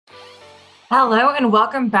Hello and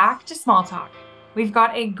welcome back to Small Talk. We've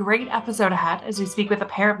got a great episode ahead as we speak with a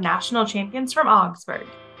pair of national champions from Augsburg.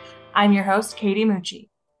 I'm your host, Katie Mucci.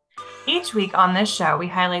 Each week on this show, we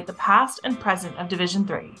highlight the past and present of Division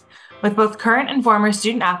III, with both current and former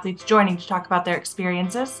student athletes joining to talk about their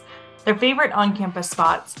experiences, their favorite on-campus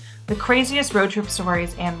spots, the craziest road trip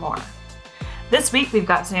stories, and more. This week, we've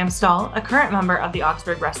got Sam Stuhl, a current member of the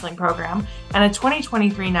Augsburg wrestling program and a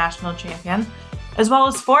 2023 national champion, as well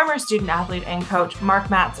as former student athlete and coach Mark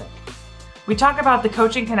Matzek. We talk about the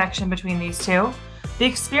coaching connection between these two, the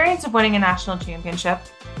experience of winning a national championship,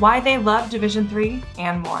 why they love Division III,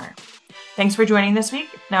 and more. Thanks for joining this week.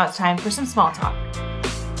 Now it's time for some small talk.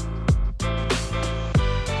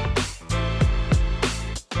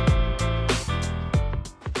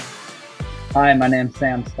 Hi, my name's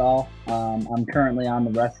Sam Stuhl. I'm currently on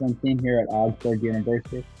the wrestling team here at Augsburg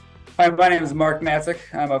University. Hi, my name is Mark Matzek.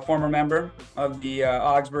 I'm a former member of the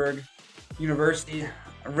Augsburg University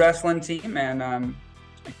wrestling team, and I'm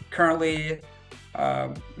currently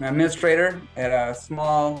an administrator at a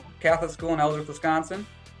small Catholic school in Ellsworth, Wisconsin,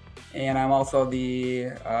 and I'm also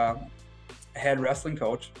the head wrestling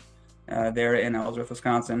coach there in Ellsworth,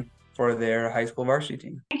 Wisconsin for their high school varsity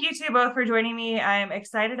team. Thank you two both for joining me. I'm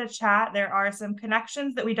excited to chat. There are some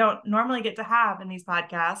connections that we don't normally get to have in these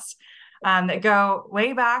podcasts. That go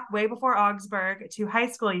way back, way before Augsburg to high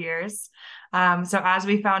school years. So as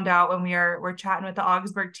we found out when we're chatting with the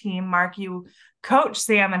Augsburg team, Mark, you coached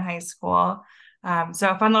Sam in high school. So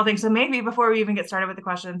a fun little thing. So maybe before we even get started with the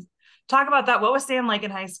questions, talk about that. What was Sam like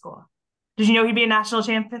in high school? Did you know he'd be a national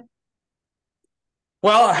champion?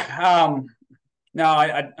 Well, no,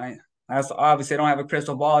 I obviously I don't have a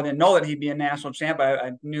crystal ball. I didn't know that he'd be a national champ, but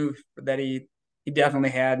I knew that he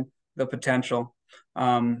definitely had the potential.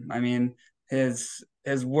 I mean, his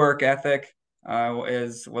work ethic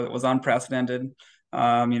was unprecedented,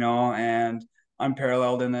 and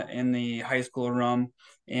unparalleled in the high school room.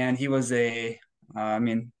 And he was he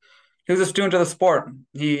was a student of the sport.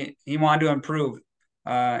 He wanted to improve,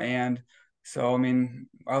 and so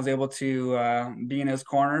I was able to be in his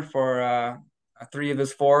corner for 3 of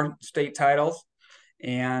his 4 state titles,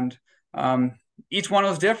 and each one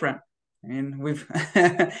was different. I mean,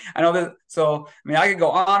 I know that. So, I could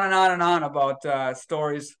go on and on and on about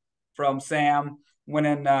stories from Sam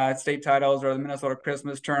winning state titles or the Minnesota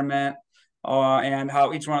Christmas tournament, and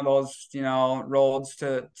how each one of those, roads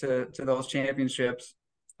to those championships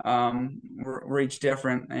were each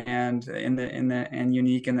different and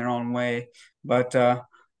unique in their own way. But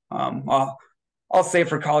I'll save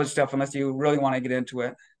for college stuff unless you really want to get into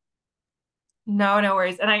it. No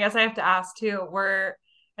worries. And I guess I have to ask too,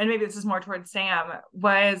 and maybe this is more towards Sam,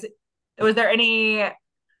 was there any,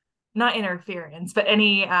 not interference, but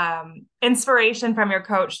any inspiration from your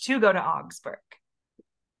coach to go to Augsburg?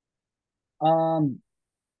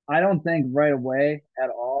 I don't think right away at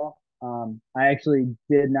all. I actually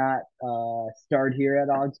did not start here at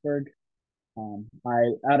Augsburg.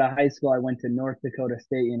 Out of high school, I went to North Dakota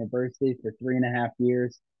State University for 3.5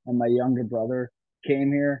 years, and my younger brother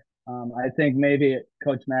came here. I think maybe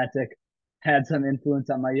Coach Matzek had some influence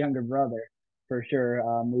on my younger brother for sure.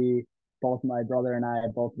 My brother and I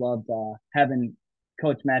both loved having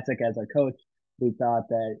Coach Matzek as our coach. We thought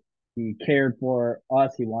that he cared for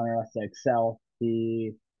us. He wanted us to excel.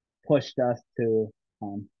 He pushed us to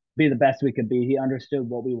be the best we could be. He understood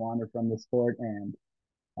what we wanted from the sport and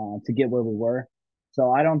to get where we were. So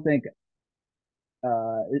I don't think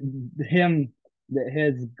him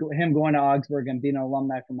him going to Augsburg and being an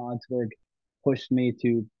alumni from Augsburg pushed me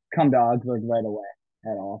to come to Augsburg right away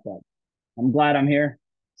at all. But I'm glad I'm here.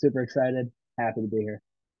 Super excited. Happy to be here.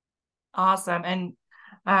 Awesome. And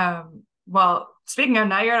well, speaking of,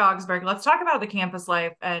 now you're at Augsburg, let's talk about the campus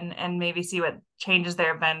life and maybe see what changes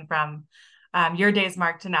there have been from your days,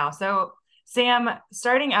 Mark, to now. So Sam,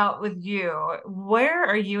 starting out with you, where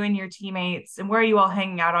are you and your teammates and where are you all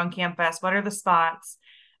hanging out on campus? What are the spots?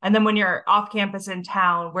 And then when you're off campus in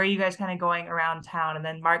town, where are you guys kind of going around town? And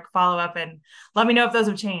then Mark, follow up and let me know if those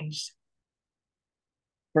have changed.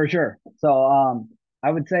 For sure. So I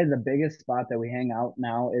would say the biggest spot that we hang out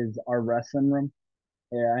now is our wrestling room.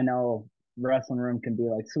 Yeah, I know wrestling room can be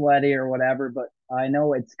like sweaty or whatever, but I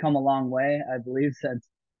know it's come a long way. I believe since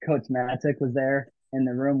Coach Matzek was there in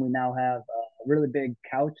the room, we now have a really big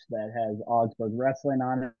couch that has Augsburg wrestling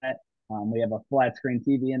on it. We have a flat screen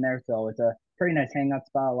TV in there, so it's a pretty nice hangout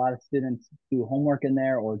spot. A lot of students do homework in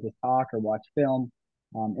there or just talk or watch film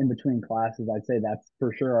in between classes. I'd say that's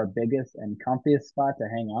for sure our biggest and comfiest spot to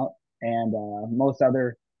hang out. And most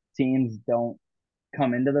other teams don't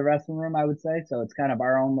come into the wrestling room, I would say. So it's kind of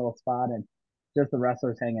our own little spot and just the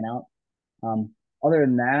wrestlers hanging out. Other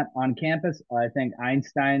than that, on campus, I think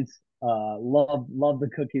Einstein's love the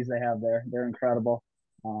cookies they have there. They're incredible.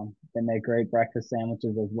 They make great breakfast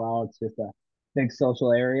sandwiches as well. It's just a big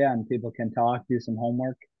social area and people can talk, do some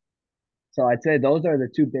homework. So I'd say those are the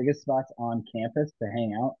two biggest spots on campus to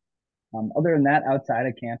hang out. Other than that, outside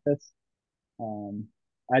of campus, um,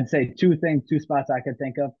 I'd say two spots I could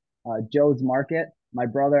think of. Joe's Market. My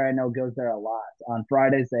brother I know goes there a lot. On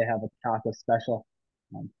Fridays they have a taco special,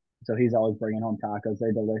 um, so he's always bringing home tacos.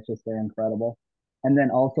 They're delicious. They're incredible. And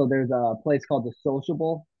then also there's a place called the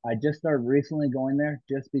Sociable. I just started recently going there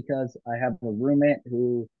just because I have a roommate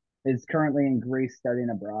who is currently in Greece studying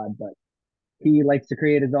abroad, but he likes to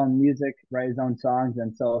create his own music, write his own songs,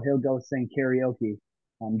 and so he'll go sing karaoke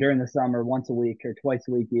during the summer once a week or twice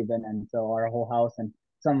a week even. And so our whole house and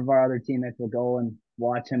some of our other teammates will go and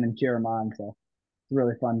watch him and cheer him on. So it's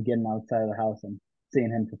really fun getting outside of the house and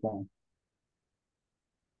seeing him perform.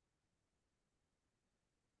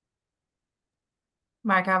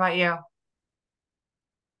 Mark, how about you?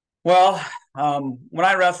 Well, when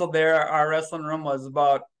I wrestled there, our wrestling room was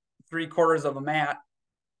about 3/4 of a mat.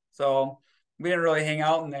 So we didn't really hang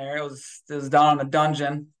out in there. It was down in the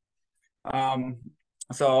dungeon. Um,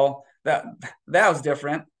 so that was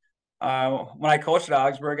different. When I coached at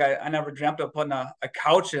Augsburg, I never dreamt of putting a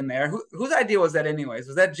couch in there. Whose idea was that anyways?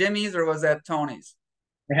 Was that Jimmy's or was that Tony's?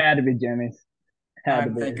 It had to be Jimmy's. Had to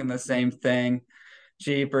I'm be. thinking the same thing.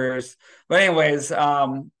 Jeepers. But anyways,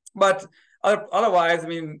 but otherwise, I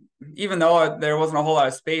mean, even though there wasn't a whole lot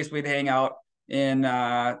of space, we'd hang out in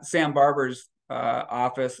Sam Barber's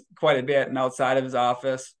office quite a bit and outside of his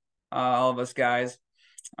office, all of us guys.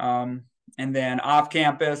 And then off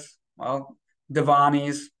campus, well,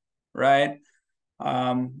 Devani's, right?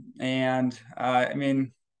 And I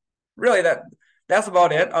mean, really that's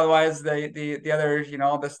about it. Otherwise, the other,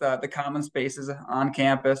 this the common spaces on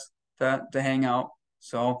campus to hang out.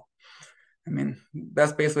 So, I mean,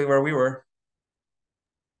 that's basically where we were.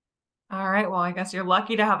 All right. Well, I guess you're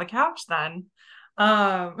lucky to have a couch then.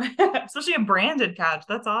 Especially a branded couch.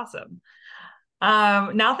 That's awesome.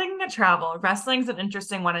 Now thinking of travel, wrestling's an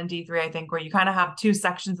interesting one in D3, I think, where you kind of have two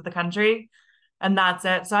sections of the country and that's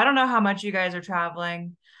it. So I don't know how much you guys are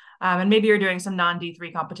traveling. And maybe you're doing some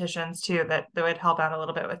non-D3 competitions too that would help out a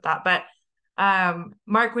little bit with that. But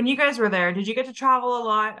Mark, when you guys were there, did you get to travel a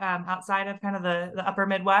lot outside of kind of the upper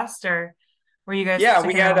Midwest, or were you guys Yeah, we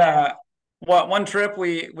sticking had around there? one trip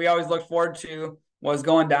we always looked forward to was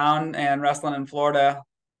going down and wrestling in Florida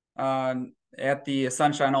at the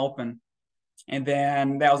Sunshine Open. And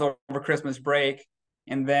then that was over Christmas break.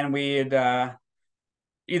 And then we'd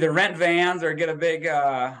either rent vans or get a big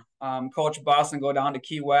coach bus and go down to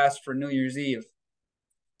Key West for New Year's Eve.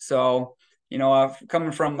 So,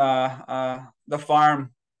 coming from the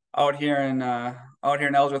farm out here in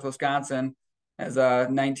Ellsworth, Wisconsin, as a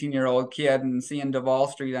 19-year-old kid and seeing Duval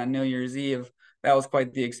Street on New Year's Eve, that was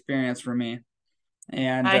quite the experience for me.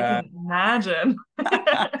 And I can imagine.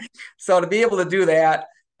 so to be able to do that,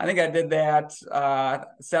 I think I did that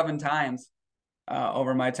 7 times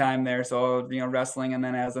over my time there. So, wrestling and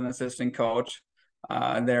then as an assistant coach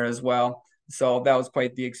there as well. So that was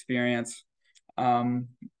quite the experience. And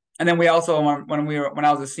then we also, when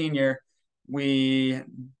I was a senior, we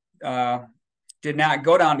did not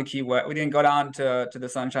go down to Key West. We didn't go down to the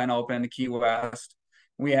Sunshine Open in the Key West.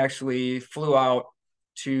 We actually flew out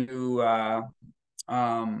to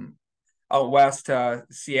out west to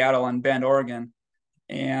Seattle and Bend, Oregon,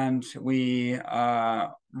 and we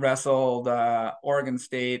wrestled Oregon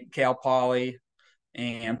State, Cal Poly,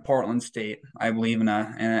 and Portland State, I believe, in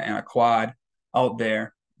a quad out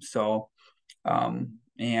there. So,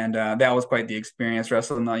 and that was quite the experience,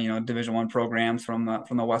 wrestling the Division I programs from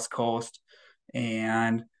the West Coast,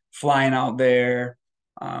 and flying out there,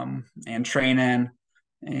 and training,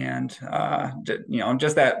 and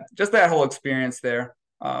just that whole experience there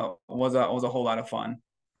was a whole lot of fun.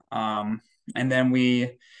 And then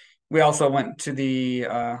we also went to the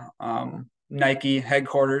Nike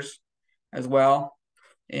headquarters as well.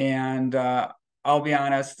 And I'll be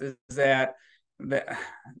honest, is that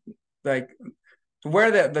like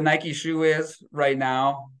where the Nike shoe is right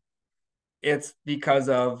now, it's because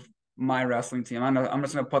of my wrestling team. I'm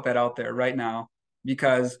just gonna put that out there right now,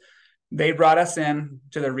 because they brought us in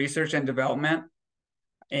to the research and development,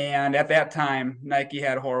 and at that time Nike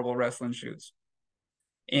had horrible wrestling shoes,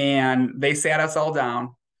 and they sat us all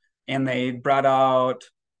down and they brought out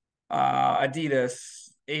Adidas,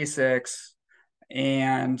 Asics,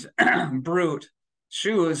 and Brute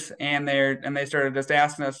shoes, and they started just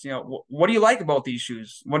asking us, what do you like about these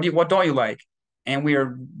shoes? What don't you like? And we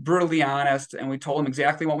were brutally honest, and we told them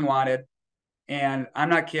exactly what we wanted. And I'm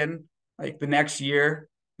not kidding. like the next year,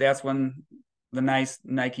 that's when the nice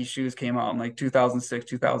Nike shoes came out in like 2006,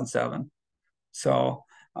 2007. So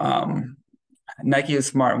um, Nike is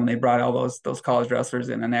smart when they brought all those college wrestlers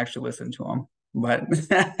in and actually listened to them. But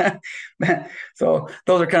so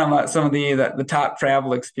those are kind of some of the top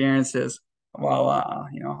travel experiences while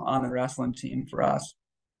on the wrestling team for us.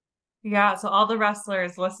 Yeah, so all the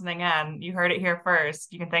wrestlers listening in, you heard it here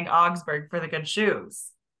first. You can thank Augsburg for the good shoes.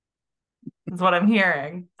 Is what I'm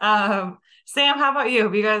hearing. Sam, how about you?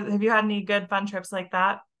 Have you had any good fun trips like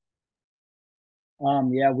that?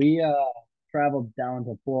 Yeah, we traveled down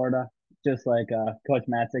to Florida just like Coach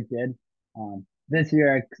Matzek did. This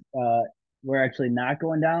year, we're actually not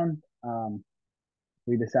going down.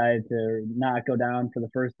 We decided to not go down for the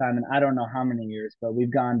first time in I don't know how many years, but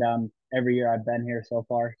we've gone down every year I've been here so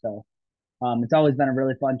far. So it's always been a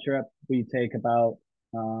really fun trip. We take about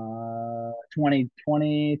 20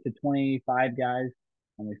 to 25 guys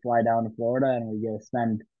and we fly down to Florida and we get to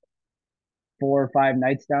spend 4 or 5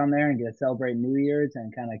 nights down there and get to celebrate New Year's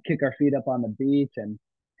and kind of kick our feet up on the beach and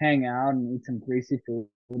hang out and eat some greasy food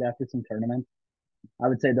after some tournaments. I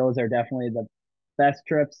would say those are definitely the best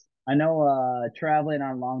trips. I know traveling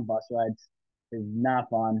on long bus rides is not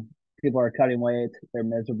fun. People are cutting weight, they're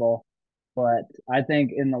miserable. But I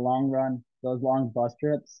think in the long run, those long bus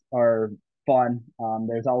trips are fun.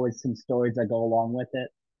 There's always some stories that go along with it.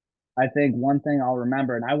 I think one thing I'll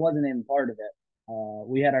remember, and I wasn't even part of it.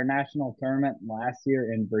 We had our national tournament last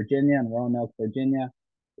year in Virginia, in Roanoke, Virginia.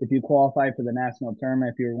 If you qualify for the national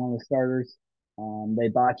tournament, if you're one of the starters, they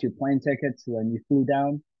bought you plane tickets, so then you flew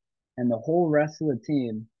down, and the whole rest of the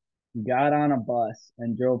team got on a bus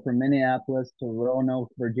and drove from Minneapolis to Roanoke,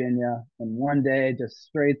 Virginia, in one day, just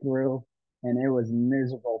straight through. And it was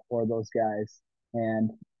miserable for those guys. And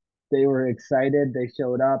they were excited. They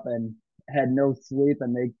showed up and had no sleep,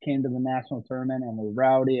 and they came to the national tournament and were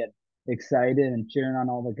rowdy and excited and cheering on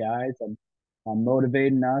all the guys and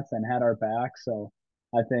motivating us and had our back. So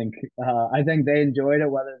I think they enjoyed it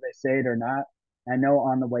whether they stayed or not. I know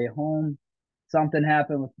on the way home, something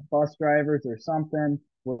happened with the bus drivers or something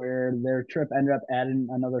where their trip ended up adding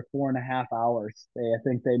another 4.5 hours. I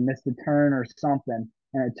think they missed a turn or something,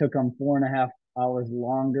 and it took them 4.5 hours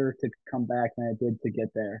longer to come back than it did to get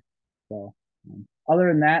there. So other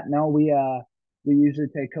than that, no, we usually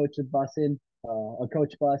take coach's bus in, a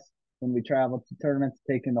coach bus when we travel to tournaments,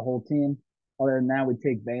 taking the whole team. Other than that, we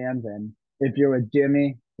take vans, and if you're with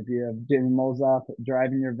Jimmy, if you have Jimmy Mozoff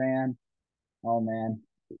driving your van, oh man,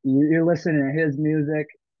 you're listening to his music.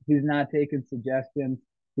 He's not taking suggestions.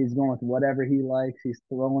 He's going with whatever he likes. He's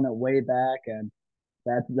throwing it way back, and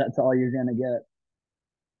that's all you're gonna get.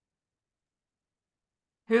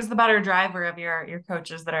 Who's the better driver of your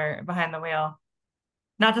coaches that are behind the wheel?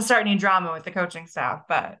 Not to start any drama with the coaching staff,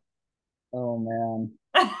 but Oh man,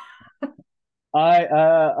 I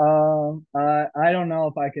don't know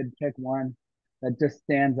if I could pick one that just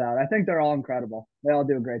stands out. I think they're all incredible. They all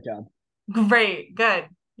do a great job. great, good.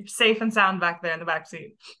 You're safe and sound back there in the back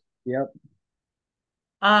seat. Yep.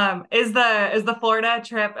 Is the Florida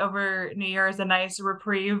trip over New Year's a nice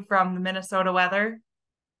reprieve from the Minnesota weather?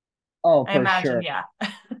 Oh, I for imagine, sure. yeah.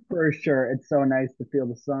 For sure. It's so nice to feel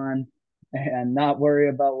the sun and not worry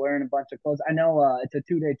about wearing a bunch of clothes. I know it's a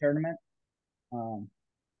 2 day tournament. Um,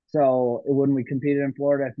 so when we competed in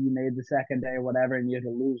Florida, if you made the second day or whatever and you had to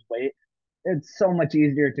lose weight, it's so much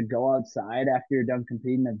easier to go outside after you're done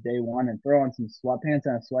competing of day one and throw on some sweatpants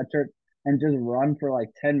and a sweatshirt and just run for like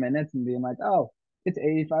 10 minutes and being like, oh, it's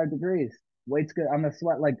 85 degrees. Weight's good. I'm gonna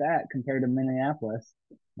sweat like that compared to Minneapolis.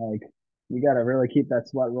 Like you got to really keep that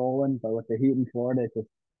sweat rolling. But with the heat in Florida, it's just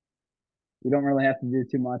you don't really have to do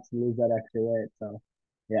too much to lose that extra weight. So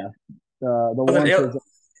yeah, the warmth is a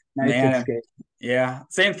nice Man, escape. yeah,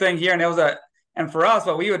 same thing here. And it was and for us,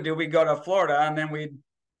 what we would do, we'd go to Florida and then we'd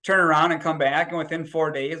turn around and come back. And within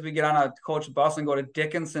 4 days, we get on a coach bus and go to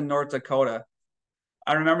Dickinson, North Dakota.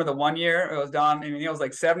 I remember the one year it was down, I mean, it was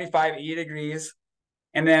like 75, 80 degrees.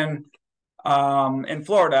 And then in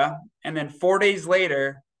Florida. And then 4 days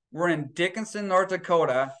later, we're in Dickinson, North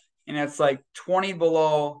Dakota, and it's like 20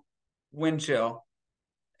 below wind chill.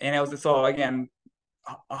 And it was so again,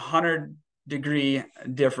 100-degree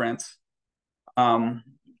difference. Um,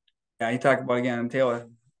 yeah, you talk about again, Taylor,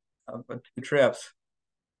 2 trips.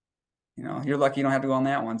 You're lucky you don't have to go on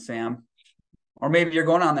that one, Sam. Or maybe you're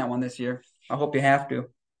going on that one this year. I hope you have to.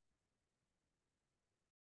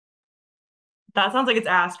 That sounds like it's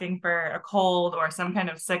asking for a cold or some kind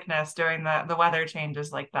of sickness during the weather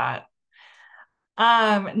changes like that.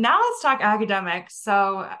 Now let's talk academics.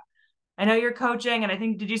 So I know you're coaching, and I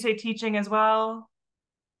think did you say teaching as well,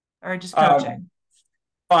 or just Uh, coaching?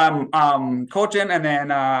 I'm coaching, and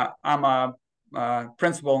then I'm a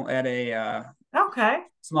principal at a Okay.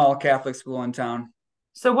 small Catholic school in town.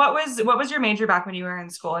 So what was your major back when you were in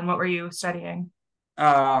school, and what were you studying?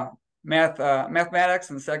 Uh, mathematics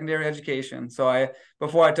and secondary education. So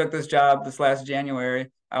before I took this job this last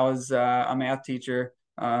January, I was a math teacher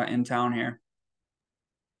in town here.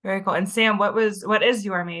 Very cool. And Sam, what is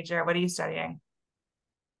your major? What are you studying?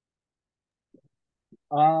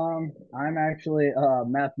 I'm actually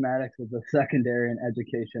mathematics with a secondary in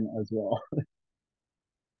education as well.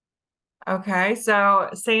 Okay. So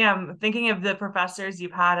Sam, thinking of the professors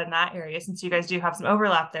you've had in that area, since you guys do have some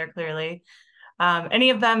overlap there, clearly,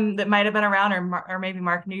 any of them that might have been around, or maybe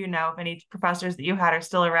Mark knew, if any professors that you had are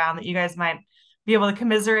still around that you guys might be able to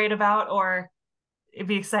commiserate about or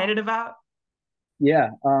be excited about? Yeah,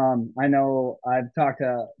 I know I've talked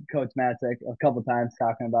to Coach Matzek a couple times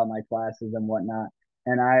talking about my classes and whatnot.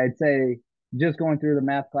 And I'd say just going through the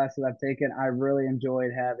math classes I've taken, I really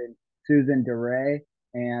enjoyed having Susan DeRay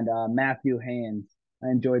and Matthew Haynes. I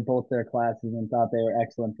enjoyed both their classes and thought they were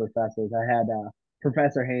excellent professors. I had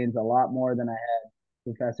Professor Haynes a lot more than I had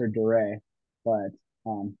Professor DeRay, but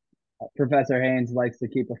um, Professor Haynes likes to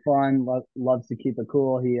keep it fun, loves to keep it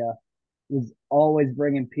cool. He was always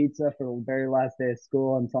bringing pizza for the very last day of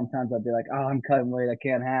school, and sometimes I'd be like, "Oh, I'm cutting late, I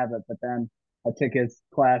can't have it." But then I took his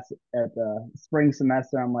class at the spring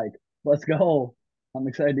semester. I'm like, "Let's go! I'm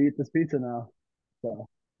excited to eat this pizza now." So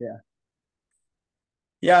yeah,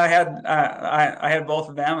 Yeah, I had both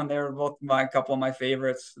of them, and they were both my couple of my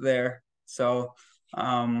favorites there. So,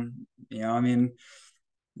 I mean,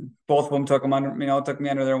 both of them took me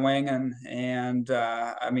under their wing, and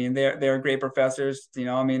I mean, they're great professors.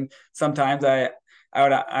 I mean, sometimes I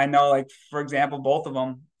know, like, for example, both of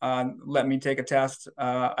them let me take a test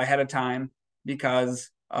ahead of time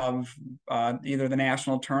because of either the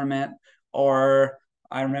national tournament, or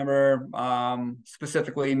I remember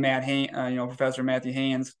specifically Professor Matthew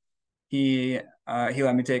Haynes. He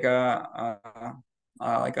let me take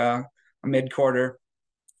like a mid quarter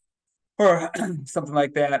or something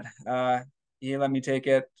like that. He let me take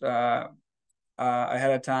it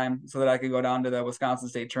ahead of time so that I could go down to the Wisconsin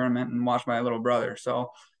State tournament and watch my little brother.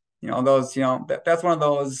 So, that's one of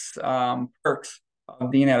those perks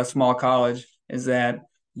of being at a small college, is that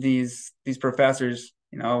these professors,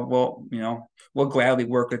 will gladly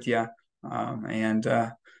work with you. And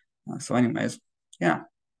so, anyways, yeah.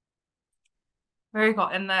 Very cool.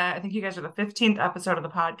 And I think you guys are the 15th episode of the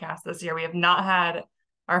podcast this year. We have not had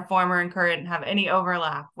our former and current have any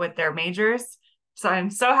overlap with their majors. So I'm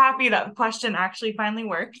so happy that question actually finally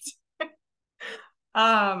worked.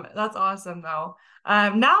 That's awesome though.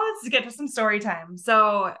 Now let's get to some story time.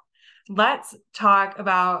 So let's talk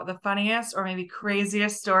about the funniest or maybe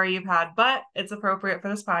craziest story you've had, but it's appropriate for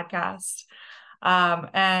this podcast.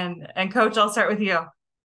 And Coach, I'll start with you.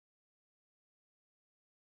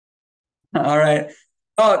 All right.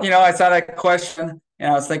 Oh, I saw that question,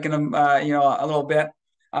 and I was thinking of, a little bit.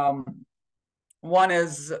 Um, one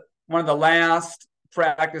of the last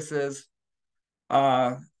practices,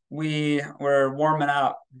 we were warming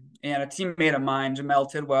up, and a teammate of mine, Jamel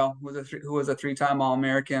Tidwell, who was a three-time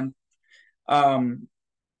All-American, and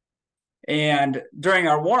during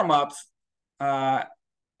our warm-ups, at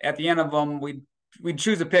the end of them, we'd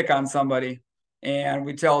choose a pick on somebody, and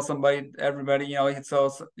we tell everybody, so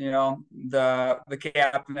the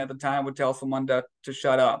captain at the time would tell someone to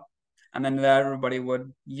shut up, and then everybody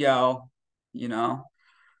would yell,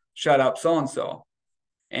 shut up, so and so.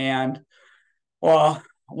 And well,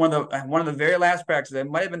 one of the very last practices, it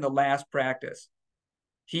might have been the last practice,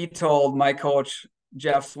 he told my coach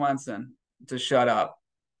Jeff Swenson to shut up,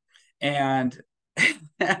 and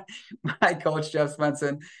my coach Jeff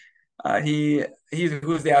Swenson, who's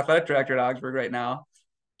the athletic director at Augsburg right now,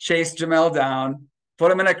 chased Jamel down,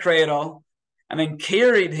 put him in a cradle, and then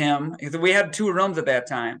carried him, because we had two rooms at that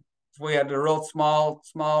time. So we had a real small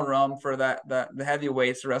room for the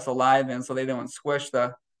heavyweights to wrestle live in, so they didn't squish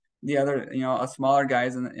the other smaller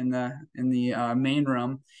guys in the main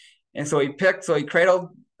room. And so he cradled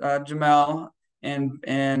Jamel in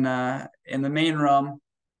the main room,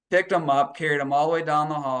 picked him up, carried him all the way down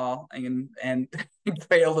the hall, and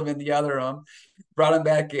cradled him in the other room, brought him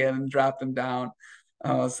back in, and dropped him down.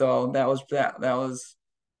 So that was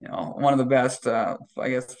one of the best, I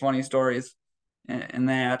guess, funny stories in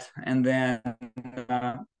that. And then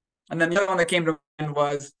the other one that came to mind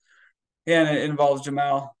was, and it involves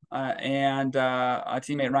Jamel and a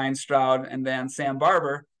teammate, Ryan Stroud, and then Sam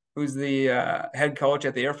Barber, who's the head coach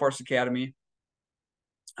at the Air Force Academy.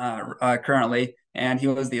 currently, and he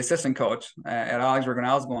was the assistant coach at Augsburg when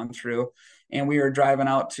I was going through. And we were driving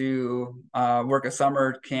out to work a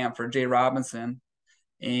summer camp for Jay Robinson,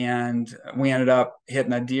 and we ended up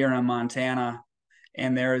hitting a deer in Montana.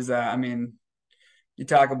 And I mean, you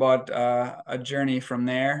talk about a journey from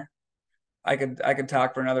there. I could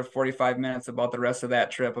talk for another 45 minutes about the rest of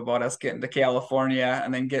that trip, about us getting to California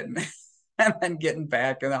and then getting and then getting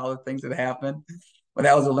back and all the things that happened. But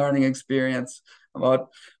that was a learning experience about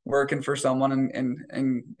working for someone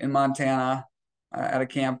in Montana at a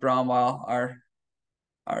campground while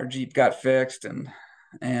our Jeep got fixed and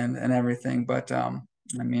everything. But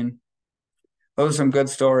I mean, those are some good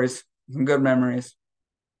stories, some good memories.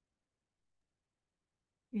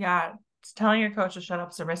 Yeah, telling your coach to shut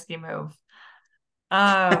up is a risky move.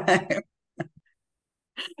 Um,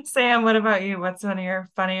 Sam, what about you? What's one of your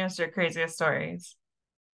funniest or craziest stories?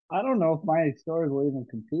 I don't know if my stories will even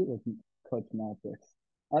compete with Coach Matzek.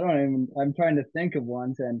 I don't even. I'm trying to think of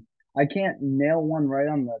ones, and I can't nail one right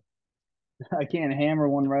on the. I can't hammer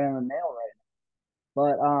one right on the nail right.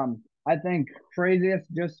 But I think craziest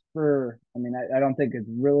just for. I mean, I don't think it's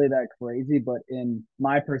really that crazy, but in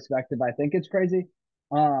my perspective, I think it's crazy.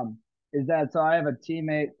 Um, is that so? I have a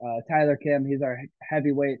teammate, Tyler Kim. He's our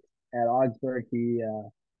heavyweight at Augsburg.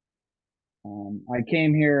 I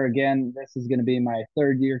came here again. This is going to be my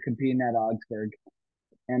third year competing at Augsburg.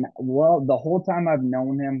 And well, the whole time I've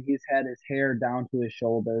known him, he's had his hair down to his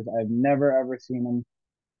shoulders. I've never ever seen him.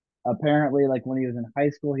 Apparently, like when he was in high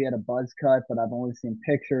school, he had a buzz cut, but I've only seen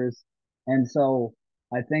pictures. And so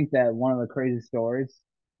I think that one of the crazy stories,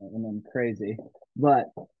 I mean, crazy, but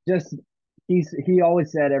just he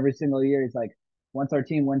always said every single year, he's like, once our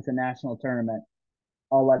team wins the national tournament,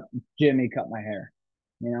 I'll let Jimmy cut my hair.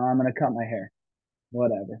 I'm gonna cut my hair,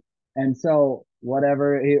 whatever. And so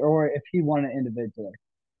whatever, or if he won it individually.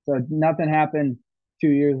 So nothing happened 2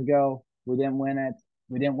 years ago. We didn't win it.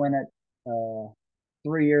 We didn't win it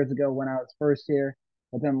 3 years ago when I was first here.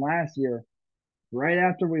 But then last year, right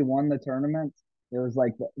after we won the tournament, it was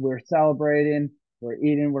like we're celebrating, we're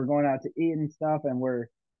eating, we're going out to eat and stuff, and we're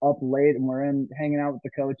up late and we're in hanging out with the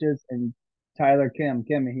coaches. And Tyler Kim,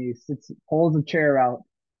 he pulls a chair out,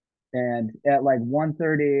 and at like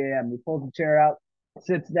 1:30 a.m., he pulls the chair out,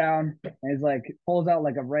 sits down, and he's like, pulls out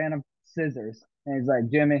like a random scissors, and he's like,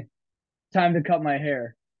 Jimmy, time to cut my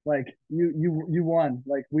hair. Like you won.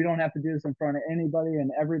 Like we don't have to do this in front of anybody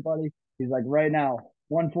and everybody. He's like, right now,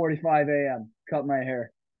 1:45 a.m., cut my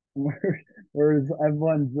hair. Whereas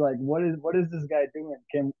everyone's like, what is this guy doing?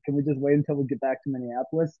 Can we just wait until we get back to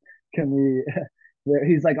Minneapolis? Can we?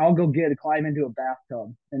 He's like, I'll go climb into a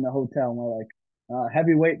bathtub in the hotel. And we're like,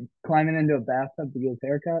 heavyweight climbing into a bathtub to get his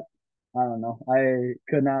haircut. I don't know. I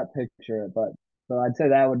could not picture it, but so I'd say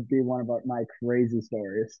that would be one of my crazy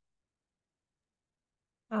stories.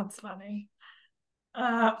 That's funny.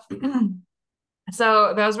 Uh,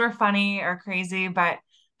 so those were funny or crazy, but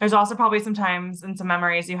there's also probably some times and some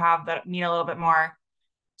memories you have that mean a little bit more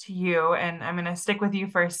to you. And I'm going to stick with you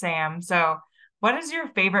first, Sam. So, what is your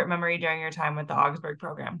favorite memory during your time with the Augsburg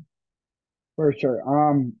program? For sure.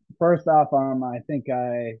 First off, I think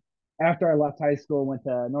after I left high school, went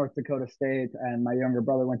to North Dakota State, and my younger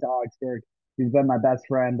brother went to Augsburg. He's been my best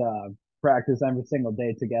friend. Practice every single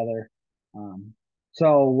day together. Um,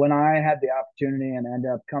 so when I had the opportunity and ended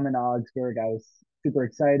up coming to Augsburg, I was super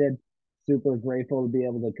excited, super grateful to be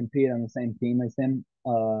able to compete on the same team as him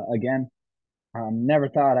again. Never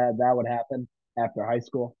thought that would happen after high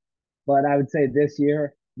school. But I would say this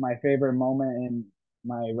year, my favorite moment in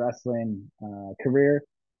my wrestling career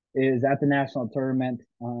is at the national tournament.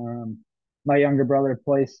 My younger brother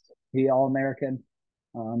placed the All American,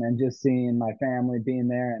 and just seeing my family being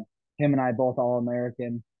there and him and I both All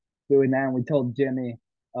American doing that. And we told Jimmy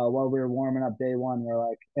while we were warming up day one, we're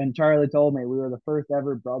like, and Charlie told me we were the first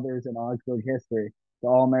ever brothers in Augsburg history to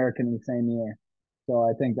All American in the same year. So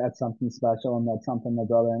I think that's something special, and that's something my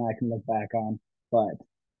brother and I can look back on. But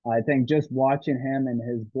I think just watching him and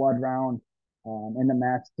his blood round in the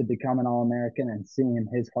match to become an All American and seeing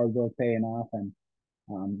his hard work paying off, and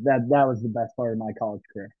that was the best part of my college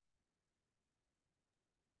career.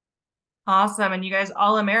 Awesome. And you guys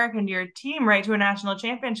all American your team right to a national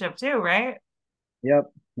championship too, right?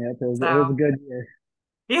 Yep, yep. It was a So, good year.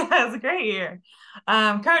 yeah, it was a great year.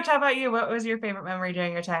 Coach, how about you? What was your favorite memory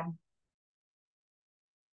during your time?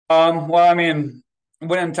 Well, I mean,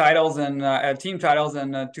 winning titles and team titles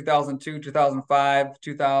in 2002, 2005,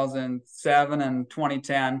 2007, and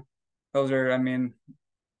 2010. I mean,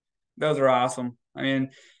 those are awesome. I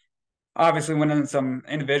mean, obviously winning some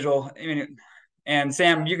individual. I mean, and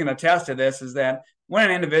Sam, you can attest to this: is that winning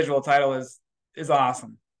an individual title is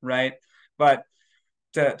awesome, right? But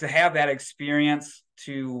to have that experience,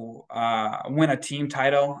 to win a team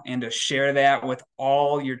title and to share that with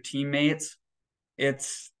all your teammates,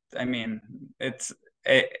 it's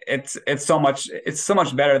so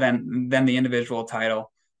much better than the individual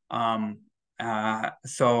title.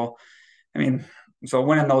 So I mean, so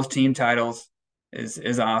winning those team titles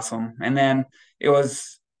is awesome. And then it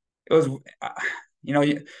was you know,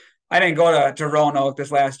 I didn't go to Roanoke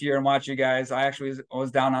this last year and watch you guys. I actually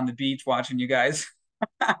was down on the beach watching you guys.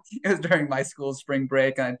 It was during my school spring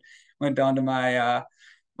break. I went down to my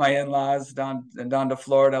in-laws down to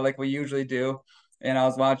Florida like we usually do, and I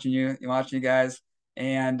was watching you guys,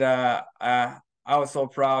 and I was so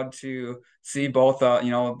proud to see both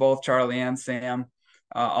both Charlie and Sam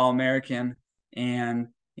All-American, and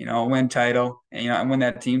win title, and win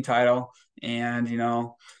that team title, and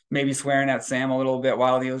maybe swearing at Sam a little bit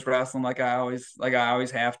while he was wrestling, like I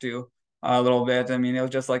always have to a little bit. I mean, it was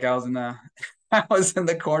just like I was in the I was in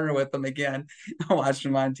the corner with him again,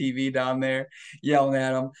 watching him on TV down there, yelling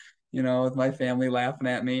at him, with my family laughing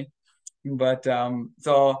at me. But so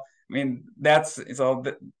I mean, so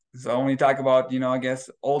when you talk about, I guess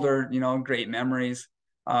older, great memories,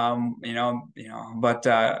 but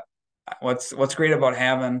what's great about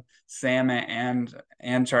having Sam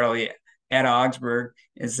and Charlie at Augsburg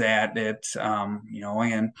is that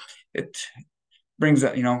and it brings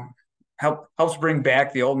helps bring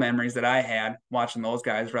back the old memories that I had watching those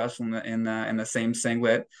guys wrestling in the same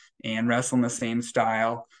singlet and wrestling the same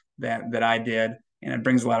style that I did, and it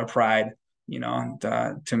brings a lot of pride,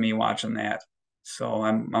 to me watching that. So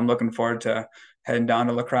I'm looking forward to heading down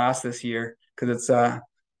to La Crosse this year, because it's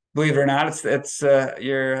believe it or not, it's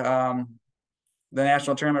your the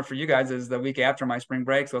national tournament for you guys is the week after my spring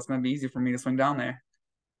break, so it's going to be easy for me to swing down there.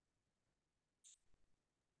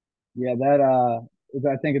 Yeah, that I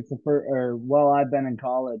think it's the first, or well, I've been in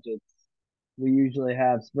college. We usually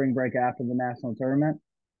have spring break after the national tournament.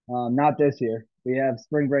 Not this year. We have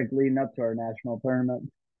spring break leading up to our national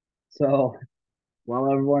tournament. So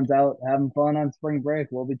while everyone's out having fun on spring break,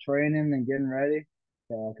 we'll be training and getting ready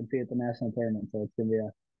to compete at the national tournament. So it's gonna be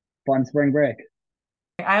a fun spring break.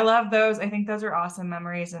 I love those. I think those are awesome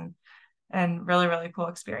memories and really, really cool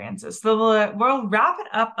experiences. So we'll wrap it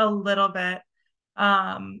up a little bit.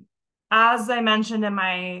 As I mentioned in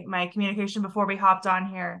my communication before we hopped on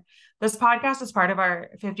here, this podcast is part of our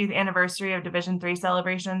 50th anniversary of Division III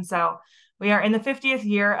celebration. So we are in the 50th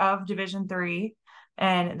year of Division III,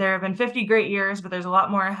 and there have been 50 great years, but there's a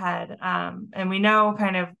lot more ahead. And we know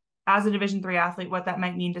kind of as a Division III athlete what that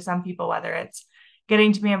might mean to some people, whether it's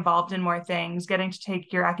getting to be involved in more things, getting to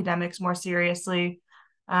take your academics more seriously.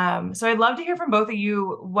 So I'd love to hear from both of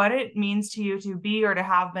you what it means to you to be or to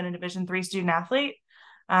have been a Division III student athlete.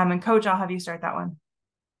 And Coach, I'll have you start that one.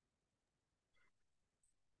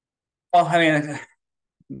 Well, I mean,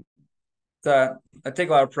 I take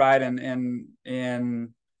a lot of pride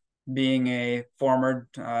in being a former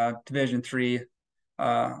Division III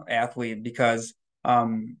athlete, because I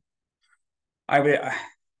did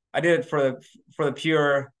it for the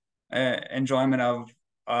pure enjoyment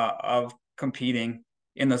of competing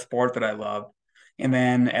in the sport that I love, and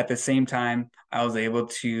then at the same time I was able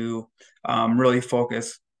to really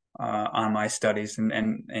focus on my studies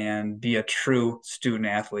and be a true student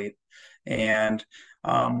athlete, and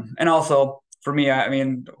also for me, I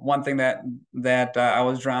mean, one thing that I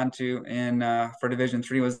was drawn to in for Division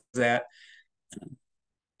III was that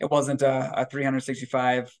it wasn't a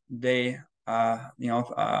 365 day thing.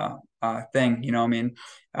 I mean,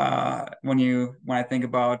 when I think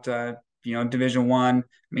about Division I, I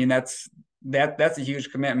mean, that's a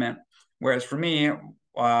huge commitment. Whereas for me,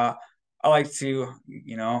 I like to,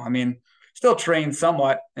 I mean, still train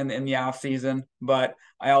somewhat in the off season, but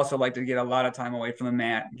I also like to get a lot of time away from the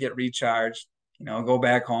mat, get recharged, go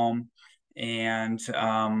back home and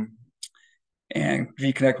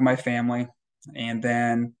reconnect with my family, and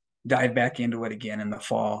then dive back into it again in the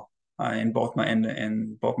fall, in both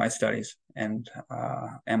my studies and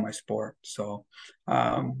my sport. So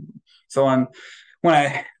when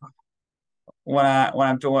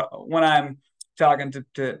I'm talking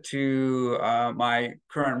to my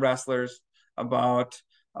current wrestlers about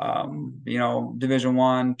Division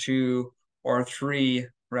I, II, or III,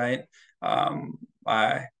 right?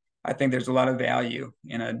 I think there's a lot of value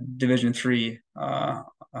in a Division III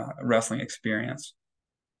wrestling experience.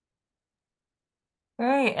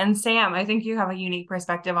 Great. And Sam, I think you have a unique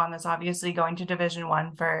perspective on this, obviously going to Division I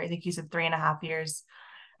for, I think you said 3.5 years,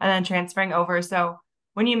 and then transferring over. So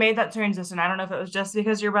when you made that transition, I don't know if it was just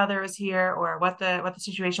because your brother was here or what the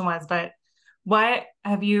situation was, but what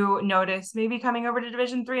have you noticed maybe coming over to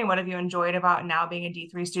Division III, and what have you enjoyed about now being a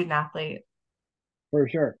D3 student athlete? For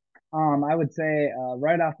sure. I would say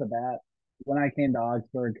right off the bat, when I came to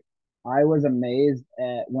Augsburg, I was amazed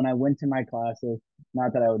at when I went to my classes.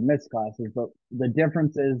 Not that I would miss classes, but the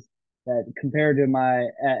difference is that compared to my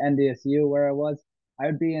at NDSU where I was, I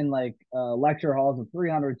would be in like lecture halls of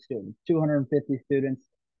 300 students, 250 students,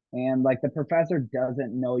 and like the professor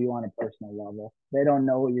doesn't know you on a personal level. They don't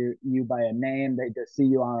know you by a name. They just see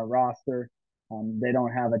you on a roster. They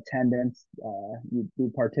don't have attendance, you do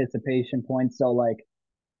participation points. So like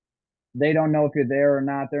they don't know if you're there or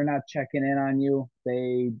not. They're not checking in on you.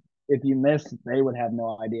 If you miss, they would have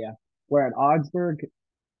no idea. Where at Augsburg,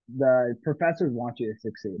 the professors want you to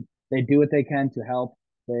succeed. They do what they can to help.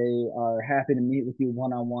 They are happy to meet with you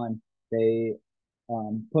one on one. They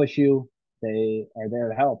push you. They are there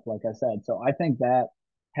to help, like I said. So I think that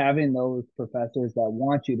having those professors that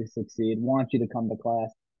want you to succeed, want you to come to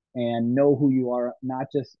class, and know who you are, not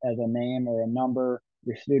just as a name or a number,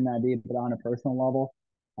 your student ID, but on a personal level,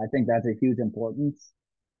 I think that's a huge importance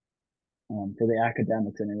for the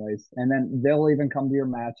academics, anyways. And then they'll even come to your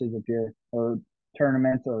matches if you're or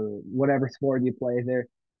tournaments or whatever sport you play.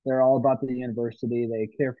 They're all about the university. They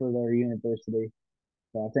care for their university.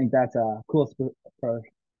 So I think that's a cool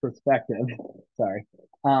perspective. Sorry,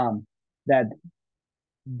 that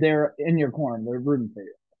they're in your corner. They're rooting for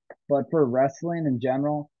you. But for wrestling in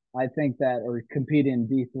general, I think that or competing in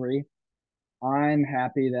D3, I'm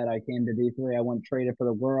happy that I came to D3. I wouldn't trade it for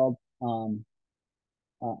the world.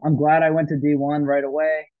 I'm glad I went to D1 right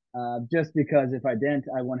away, just because if I didn't,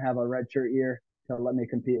 I wouldn't have a redshirt year to let me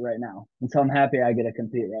compete right now. And so I'm happy I get to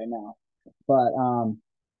compete right now. But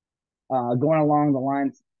going along the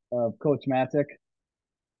lines of Coach Matzek,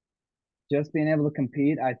 just being able to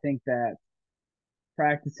compete, I think that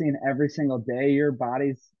practicing every single day, your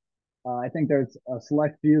body's, I think there's a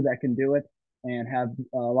select few that can do it and have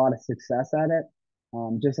a lot of success at it.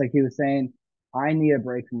 Just like he was saying, I need a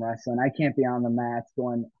break from wrestling. I can't be on the mats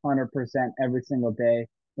going 100% every single day,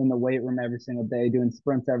 in the weight room every single day, doing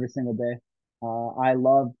sprints every single day. I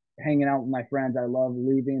love hanging out with my friends. I love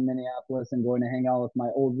leaving Minneapolis and going to hang out with my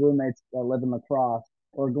old roommates that live in La Crosse,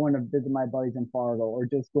 or going to visit my buddies in Fargo, or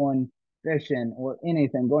just going fishing or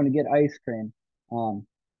anything, going to get ice cream. Um,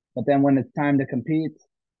 but then when it's time to compete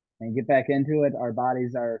and get back into it, our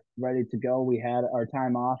bodies are ready to go. We had our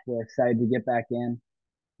time off. We're excited to get back in.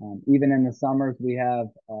 Even in the summers, we have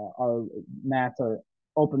our mats are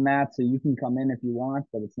open mats, so you can come in if you want,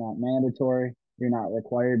 but it's not mandatory. You're not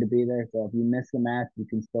required to be there. So if you miss the match, you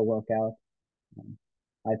can still work out. Um,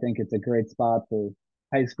 I think it's a great spot for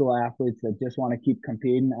high school athletes that just want to keep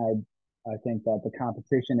competing. I think that the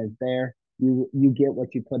competition is there. You get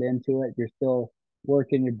what you put into it. You're still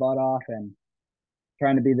working your butt off and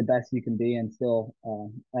trying to be the best you can be, and still,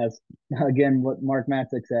 as again what Mark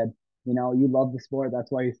Matzek said, you love the sport.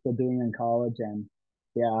 That's why you're still doing it in college, and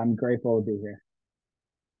yeah, I'm grateful to be here.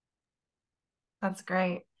 That's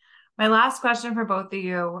great. My last question for both of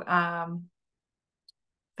you,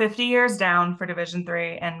 50 years down for Division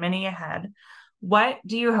III and many ahead, what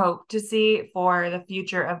do you hope to see for the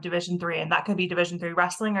future of Division III? And that could be Division III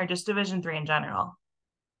wrestling or just Division III in general.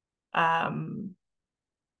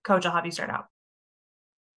 Coach, I'll have you start out.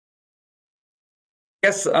 I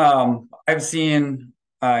guess I've seen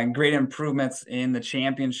great improvements in the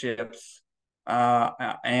championships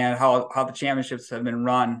and how the championships have been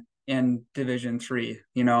run in Division III.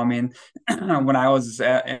 I mean, when I was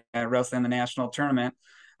at wrestling the national tournament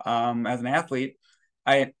as an athlete,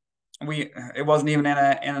 it wasn't even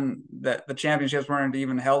in the championships weren't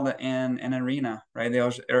even held in an arena, right? They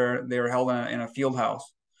were held in a field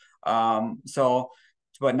house.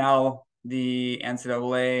 But now the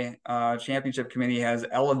NCAA championship committee has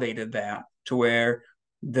elevated that to where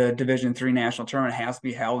the Division III national tournament has to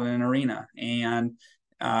be held in an arena. And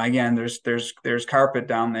again, there's carpet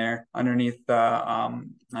down there underneath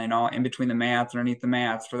in between the mats, underneath the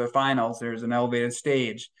mats for the finals. There's an elevated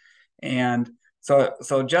stage, and so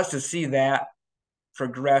just to see that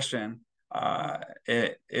progression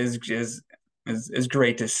it is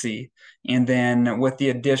great to see. And then with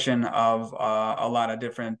the addition of a lot of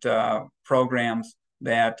different programs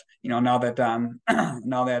that now that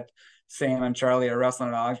now that Sam and Charlie are wrestling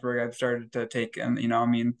at Augsburg, I've started to take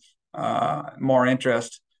more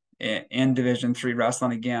interest in Division III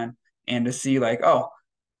wrestling again, and to see like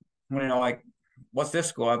what's this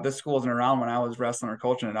school? This school wasn't around when I was wrestling or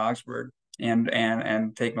coaching at Augsburg,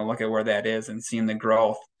 and taking a look at where that is and seeing the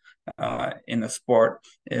growth in the sport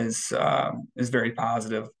is very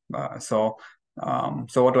positive. So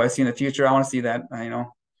what do I see in the future? I want to see that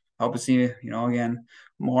hope to see again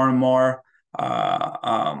more and more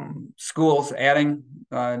schools adding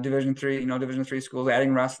Division III schools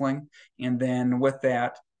adding wrestling, and then with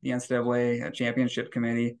that, the NCAA championship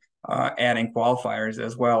committee adding qualifiers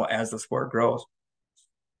as well as the sport grows.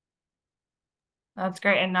 That's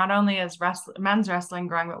great. And not only is men's wrestling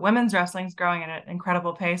growing, but women's wrestling is growing at an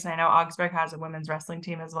incredible pace. And I know Augsburg has a women's wrestling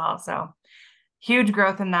team as well. So huge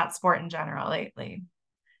growth in that sport in general lately.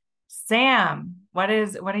 Sam, what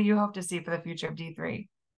do you hope to see for the future of D3?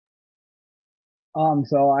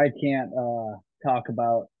 So I can't talk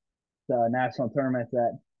about the national tournaments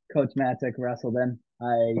that Coach Matzek wrestled in.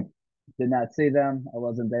 I did not see them. I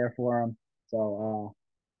wasn't there for them. So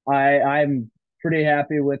I'm pretty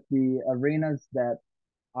happy with the arenas that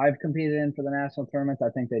I've competed in for the national tournaments. I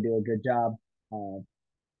think they do a good job.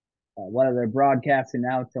 Whether they're broadcasting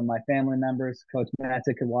out to my family members, Coach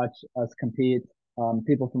Matzek could watch us compete.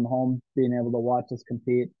 People from home being able to watch us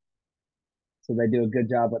compete. So they do a good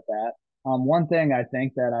job with that. One thing I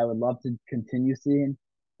think that I would love to continue seeing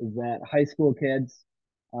is that high school kids,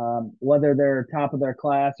 whether they're top of their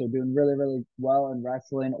class or doing really, really well in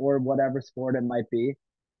wrestling or whatever sport it might be,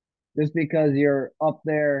 just because you're up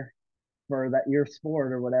there for that your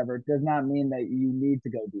sport or whatever does not mean that you need to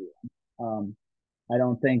go do it. I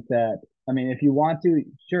don't think that. I mean, if you want to,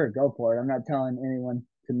 sure, go for it. I'm not telling anyone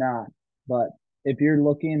to not, but if you're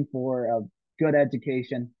looking for a good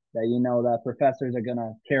education that you know that professors are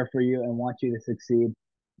gonna care for you and want you to succeed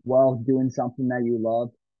while doing something that you love,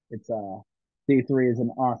 it's D3 is an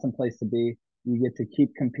awesome place to be. You get to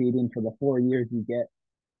keep competing for the 4 years you get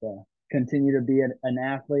to continue to be an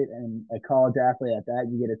athlete and a college athlete at that.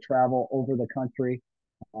 You get to travel over the country.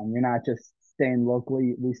 You're not just staying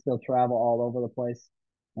locally. We still travel all over the place.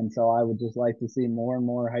 And so I would just like to see more and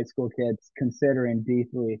more high school kids considering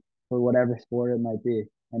D3 for whatever sport it might be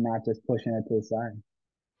and not just pushing it to the side.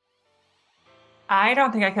 I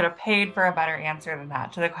don't think I could have paid for a better answer than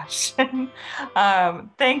that to the question.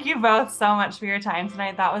 Thank you both so much for your time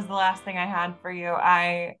tonight. That was the last thing I had for you.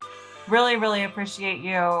 I really, really appreciate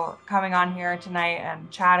you coming on here tonight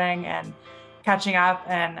and chatting and catching up.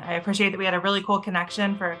 And I appreciate that we had a really cool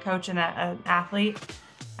connection for a coach and an athlete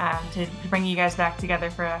to bring you guys back together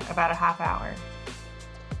for about a half hour.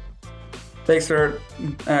 Thanks for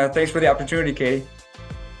the opportunity, Katie.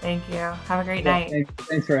 Thank you. Have a great night.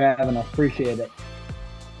 Thanks for having us. Appreciate it.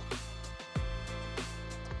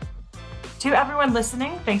 To everyone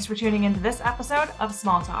listening, thanks for tuning into this episode of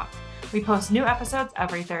Small Talk. We post new episodes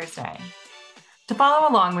every Thursday. To follow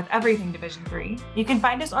along with everything Division III, you can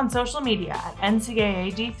find us on social media at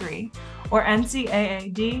NCAA D3 or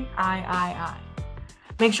NCAA DIII.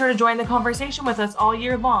 Make sure to join the conversation with us all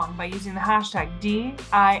year long by using the hashtag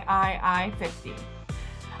DIII50.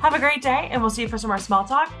 Have a great day, and we'll see you for some more small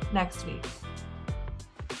talk next week.